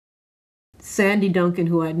Sandy Duncan,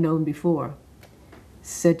 who I'd known before,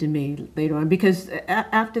 said to me later on, because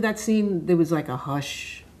after that scene, there was like a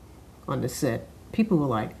hush on the set. People were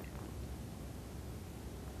like,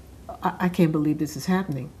 I can't believe this is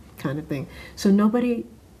happening, kind of thing. So nobody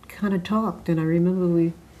kind of talked, and I remember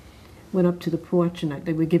we went up to the porch and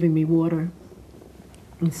they were giving me water,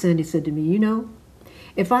 and Sandy said to me, you know,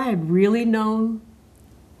 if I had really known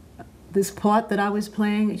this part that I was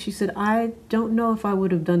playing, she said, I don't know if I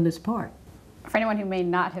would have done this part. For anyone who may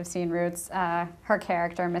not have seen Roots, her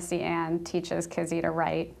character, Missy Anne, teaches Kizzy to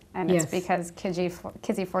write, and Yes. it's because Kizzy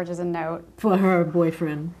forges a note For her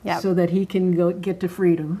boyfriend, Yep. so that he can go get to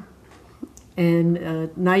freedom.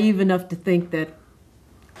 And naive enough to think that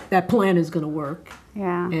that plan is going to work.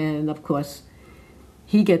 Yeah. And of course,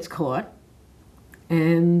 he gets caught.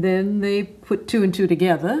 And then they put two and two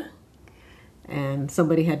together. And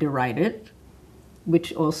somebody had to write it,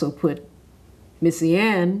 which also put Missy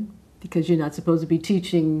Anne, because you're not supposed to be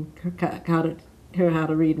teaching her how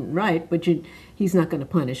to read and write, but he's not going to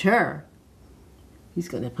punish her. He's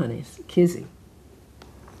going to punish Kizzy.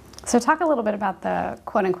 So talk a little bit about the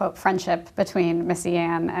quote-unquote friendship between Missy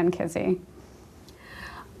Anne and Kizzy.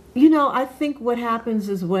 You know, I think what happens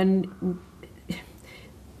is when,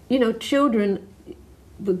 you know, children,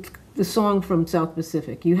 the song from South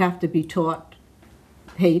Pacific, you have to be taught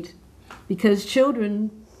hate, because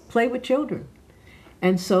children play with children.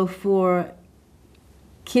 And so for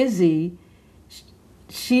Kizzy,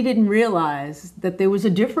 she didn't realize that there was a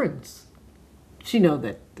difference. She knew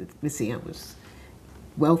that Missy Anne was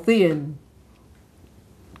wealthy and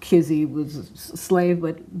Kizzy was a slave,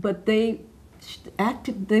 but they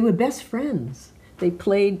were best friends. They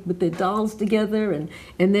played with their dolls together, and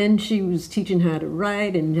then she was teaching her how to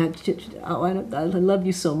write, and oh, I love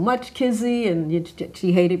you so much, Kizzy, and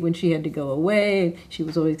she hated when she had to go away. She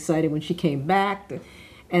was always excited when she came back,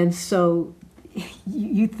 and so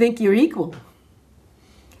you think you're equal.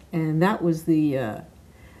 And that was the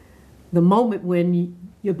moment when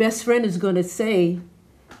your best friend is going to say,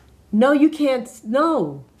 no, you can't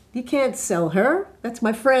sell her. That's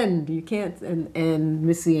my friend. You can't. And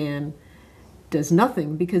Missy Anne does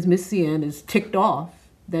nothing, because Missy Anne is ticked off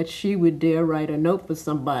that she would dare write a note for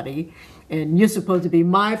somebody, and you're supposed to be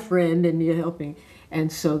my friend and you're helping.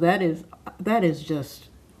 And so that is just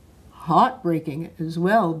heartbreaking as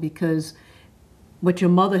well, because what your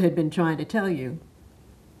mother had been trying to tell you,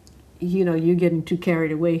 you know, you're getting too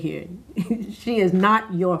carried away here. She is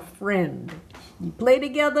not your friend. You play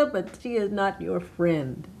together, but she is not your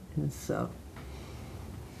friend. And so.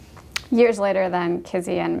 Years later, then,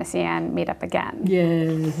 Kizzy and Missy Anne meet up again.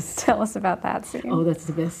 Yes. Tell us about that scene. Oh, that's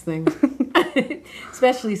the best thing.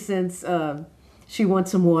 Especially since she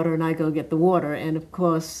wants some water and I go get the water. And of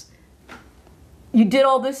course, you did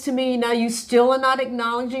all this to me, now you still are not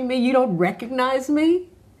acknowledging me? You don't recognize me?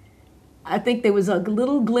 I think there was a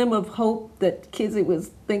little glimmer of hope that Kizzy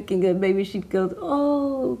was thinking that maybe she'd go,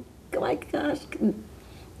 oh my gosh,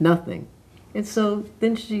 nothing. And so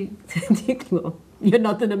then she, well, you're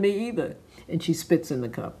nothing to me either. And she spits in the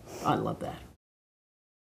cup. I love that.